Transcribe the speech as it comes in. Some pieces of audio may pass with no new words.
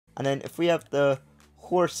And then if we have the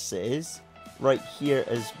horses right here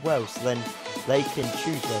as well, so then they can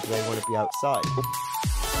choose whether they want to be outside.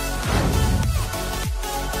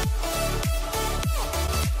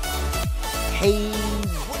 Hey,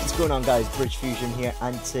 what is going on guys, Bridge Fusion here,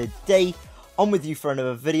 and today I'm with you for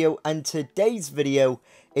another video, and today's video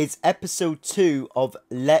is episode 2 of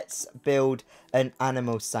Let's Build an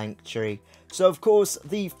Animal Sanctuary. So of course,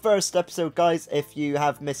 the first episode guys, if you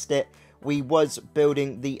have missed it, we was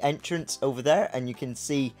building the entrance over there, and you can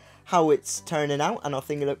see how it's turning out, and I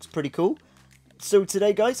think it looks pretty cool. So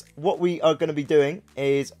today guys, what we are going to be doing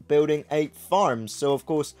is building a farm. So of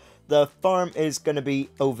course, the farm is going to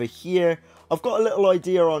be over here. I've got a little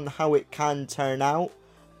idea on how it can turn out,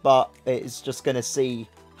 but it's just going to see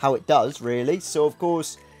how it does really. So of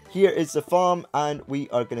course, here is the farm, and we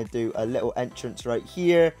are going to do a little entrance right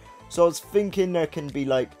here. So I was thinking there can be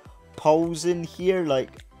like poles in here,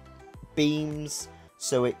 like beams,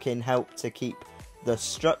 so it can help to keep the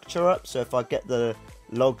structure up. So if I get the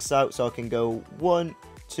logs out, so I can go 1,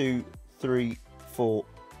 2, 3, 4,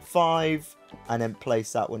 5, and then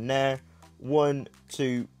place that one there. 1,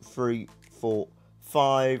 2, 3, 4,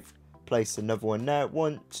 5. Place another one there.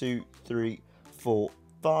 1, 2, 3, 4,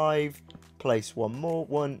 5. Place one more.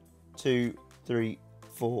 1, 2, 3,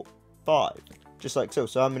 4, 5. Just like so.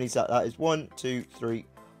 So how many is that? That is 1, 2, 3,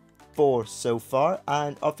 4 so far,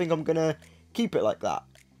 and I think I'm gonna keep it like that.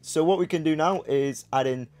 So what we can do now is add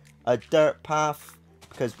in a dirt path,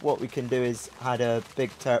 because what we can do is add a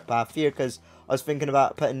big dirt path here, because I was thinking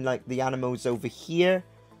about putting like the animals over here.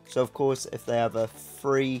 So of course, if they have a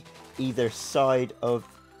free either side of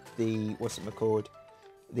the, what's it called,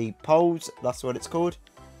 the poles, that's what it's called,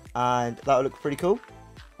 and that'll look pretty cool.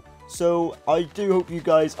 So I do hope you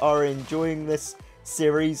guys are enjoying this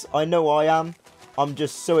series. I know I am. I'm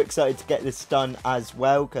just so excited to get this done as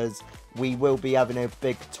well, because we will be having a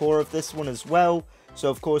big tour of this one as well. So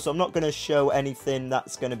of course, I'm not going to show anything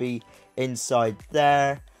that's going to be inside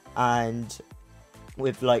there, and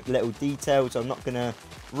with like little details, I'm not going to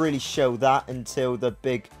really show that until the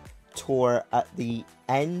big tour at the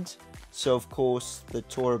end. So of course, the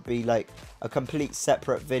tour will be like a complete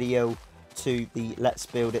separate video to the Let's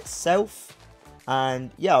Build itself.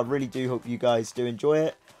 And yeah, I really do hope you guys do enjoy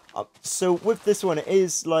it. So with this one, it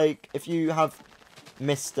is like, if you have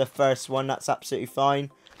missed the first one, that's absolutely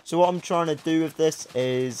fine. So what I'm trying to do with this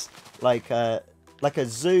is like a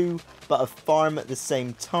zoo, but a farm at the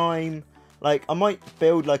same time. Like, I might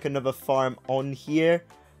build like another farm on here,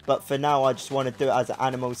 but for now I just want to do it as an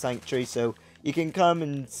animal sanctuary, so you can come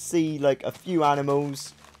and see like a few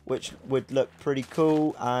animals, which would look pretty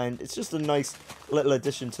cool, and it's just a nice little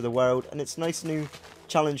addition to the world, and it's a nice new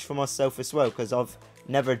challenge for myself as well, because I've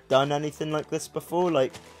never done anything like this before,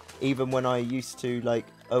 like even when I used to like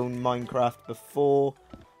own Minecraft before.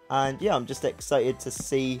 And yeah, I'm just excited to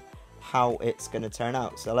see how it's going to turn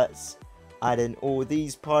out. So let's add in all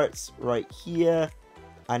these parts right here,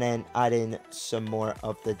 and then add in some more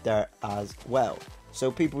of the dirt as well,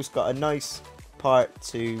 so people's got a nice part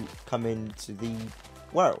to come into the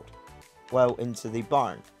world, well, into the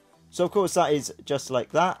barn. So of course that is just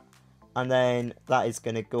like that, and then that is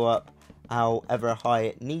going to go up however high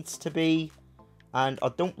it needs to be, and I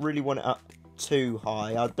don't really want it up too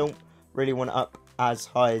high. I don't really want it up as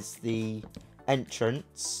high as the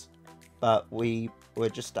entrance, but we will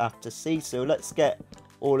just have to see. So let's get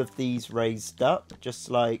all of these raised up just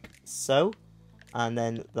like so, and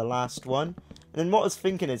then the last one. And then what I was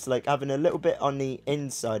thinking is like having a little bit on the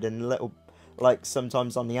inside and a little like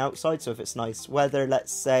sometimes on the outside, so if it's nice weather,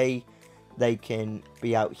 let's say, they can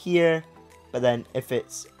be out here, but then if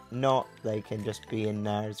it's not, they can just be in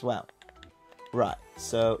there as well. Right,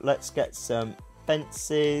 so let's get some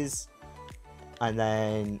fences, and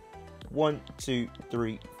then 1, 2,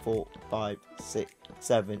 3, 4, 5, 6,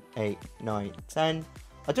 7, 8, 9, 10.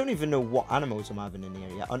 I don't even know what animals I'm having in here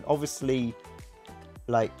yet, and obviously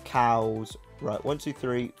like cows. Right, 1, 2,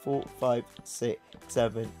 3, 4, 5, 6,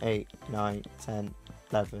 7, 8, 9, 10,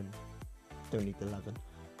 11. Don't need 11.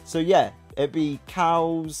 So yeah, it'll be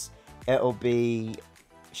cows, it'll be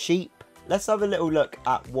sheep. Let's have a little look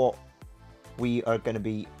at what we are going to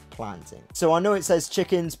be planting. So I know it says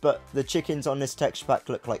chickens, but the chickens on this texture pack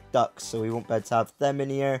look like ducks, so we won't be able to have them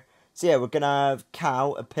in here. So yeah, we're going to have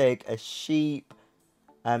cow, a pig, a sheep.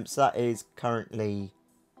 So that is currently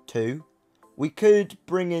 2. We could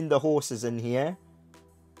bring in the horses in here.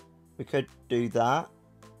 We could do that.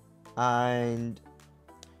 And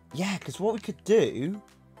yeah, because what we could do,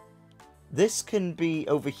 this can be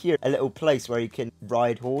over here, a little place where you can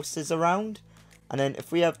ride horses around. And then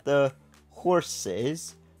if we have the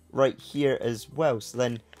horses right here as well, so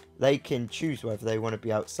then they can choose whether they want to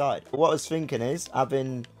be outside. What I was thinking is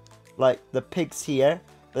having like the pigs here,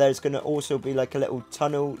 but there's going to also be like a little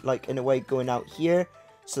tunnel, like in a way going out here,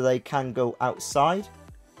 so they can go outside,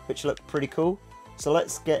 which look pretty cool. So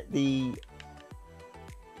let's get the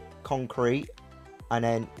concrete, and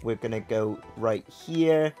then we're going to go right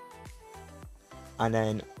here, and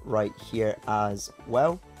then right here as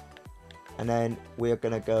well. And then we're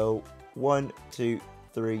going to go 1, 2,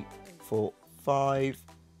 3, 4, 5.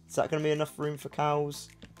 Is that going to be enough room for cows?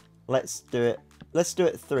 Let's do it. Let's do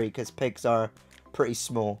it 3, because pigs are pretty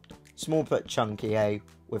small. Small but chunky, eh,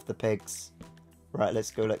 with the pigs. Right,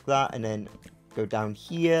 let's go like that, and then go down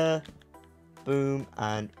here. Boom,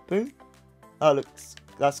 and boom. Oh, looks,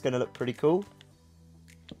 that's going to look pretty cool.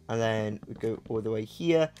 And then we go all the way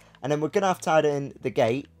here. And then we're going to have to add in the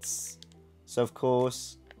gates. So, of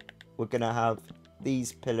course, we're going to have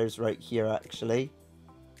these pillars right here, actually.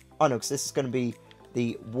 Oh, no, because this is going to be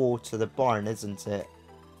the wall to the barn, isn't it?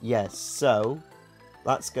 Yes, so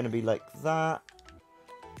that's going to be like that.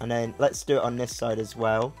 And then let's do it on this side as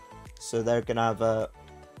well. So they're going to have a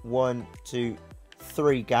 1, 2,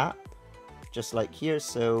 3 gap, just like here.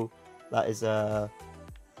 So that is a,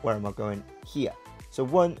 where am I going? Here. So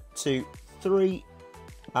 1, 2, 3,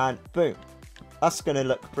 and boom. That's going to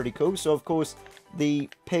look pretty cool. So of course, the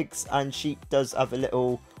pigs and sheep does have a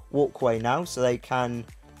little walkway now, so they can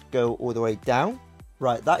go all the way down.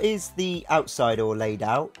 Right, that is the outside all laid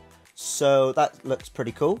out. So that looks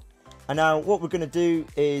pretty cool. And now what we're going to do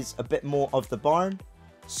is a bit more of the barn.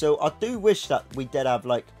 So I do wish that we did have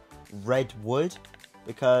like red wood,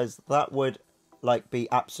 because that would like be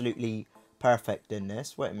absolutely perfect in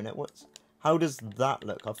this. Wait a minute, how does that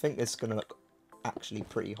look? I think it's going to look actually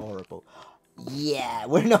pretty horrible. Yeah,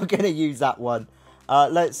 we're not going to use that one.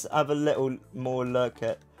 Let's have a little more look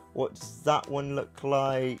at what does that one look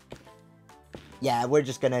like. Yeah, we're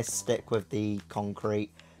just going to stick with the concrete.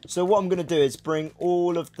 So what I'm going to do is bring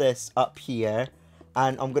all of this up here,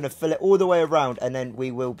 and I'm going to fill it all the way around, and then we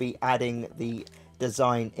will be adding the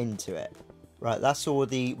design into it. Right, that's all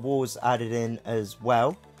the walls added in as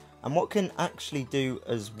well. And what can actually do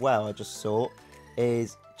as well, I just saw,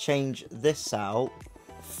 is change this out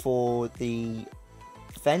for the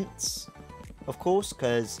fence, of course,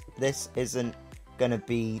 because this isn't going to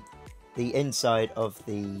be the inside of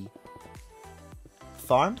the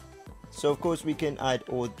farm. So of course we can add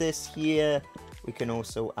all this here. We can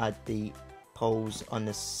also add the poles on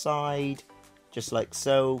the side, just like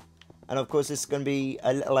so. And of course it's going to be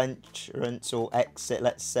a little entrance or exit,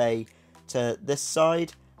 let's say, to this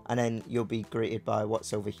side. And then you'll be greeted by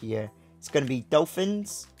what's over here. It's going to be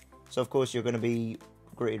dolphins. So of course you're going to be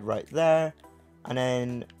greeted right there. And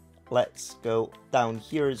then let's go down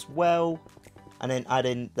here as well. And then add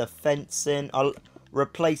in the fencing. I'll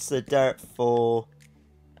replace the dirt for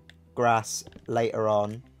grass later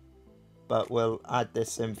on, but we'll add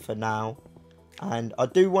this in for now. And I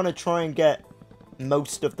do want to try and get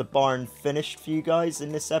most of the barn finished for you guys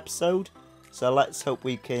in this episode, so let's hope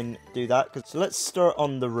we can do that. So let's start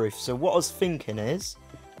on the roof. So what I was thinking is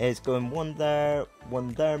going one there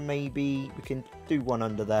maybe. We can do one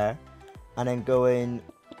under there, and then going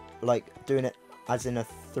like doing it as in a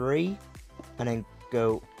 3, and then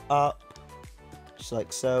go up just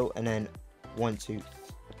like so, and then 1, 2,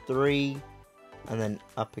 3, and then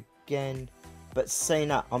up again. But saying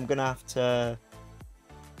that, I'm gonna have to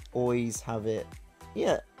always have it.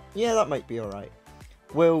 Yeah, that might be all right.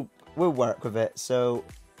 We'll work with it. So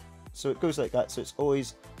it goes like that. So it's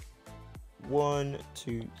always 1,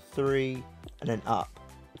 2, 3, and then up,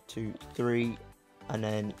 2, 3, and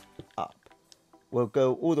then up. We'll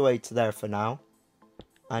go all the way to there for now,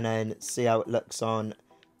 and then see how it looks on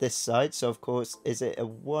this side. So of course, is it a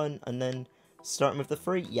 1 and then starting with the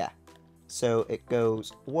 3? Yeah. So it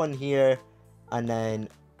goes 1 here, and then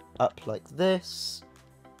up like this,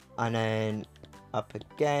 and then up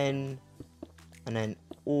again, and then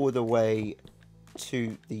all the way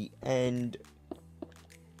to the end,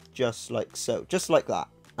 just like so, just like that.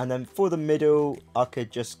 And then for the middle, I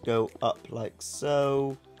could just go up like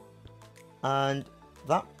so, and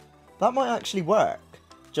that might actually work,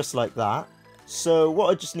 just like that. So what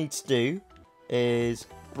I just need to do is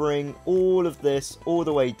bring all of this all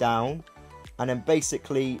the way down, and then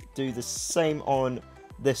basically do the same on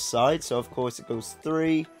this side. So of course it goes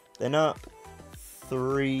 3, then up,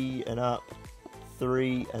 3 and up,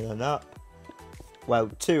 3 and then up, well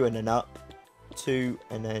 2 and then up, 2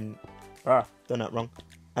 and then done that wrong,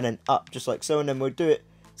 and then up just like so. And then we'll do it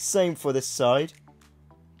same for this side.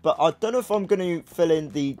 But I don't know if I'm going to fill in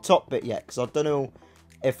the top bit yet, because I don't know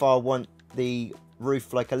if I want the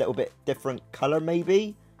roof like a little bit different color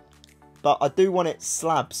maybe. but I do want it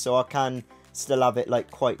slabbed so I can still have it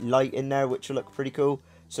like quite light in there, which will look pretty cool.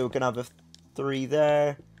 So we're gonna have a 3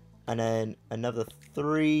 there, and then another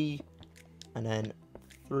 3, and then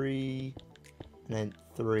 3, and then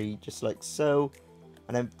 3, just like so.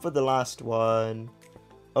 And then for the last one,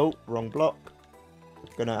 oh, wrong block.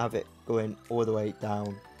 Gonna have it going all the way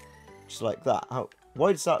down, just like that. How?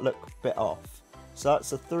 Why does that look a bit off? So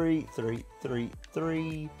that's a 3, 3, 3,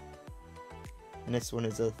 3, and this one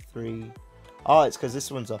is a 3. Oh, it's because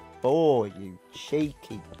this one's a 4, you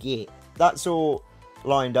cheeky git. That's all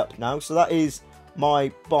lined up now. So that is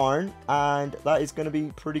my barn, and that is going to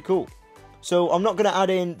be pretty cool. So I'm not going to add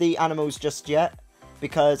in the animals just yet,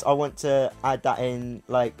 because I want to add that in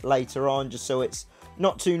like later on, just so it's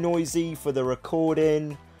not too noisy for the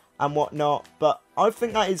recording and whatnot. But I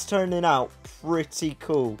think that is turning out pretty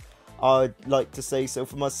cool, I'd like to say so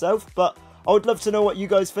for myself. But I would love to know what you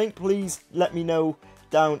guys think. Please let me know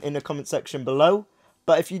down in the comment section below.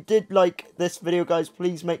 But if you did like this video, guys,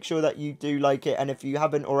 please make sure that you do like it, and if you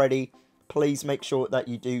haven't already, please make sure that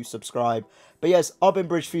you do subscribe. But yes, I've been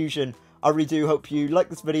Bridge Fusion. I really do hope you like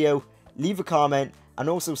this video, leave a comment, and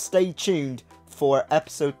also stay tuned for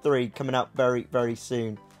episode 3 coming out very, very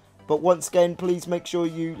soon. But once again, please make sure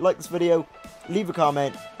you like this video, leave a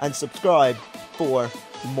comment, and subscribe for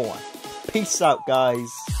more. Peace out, guys.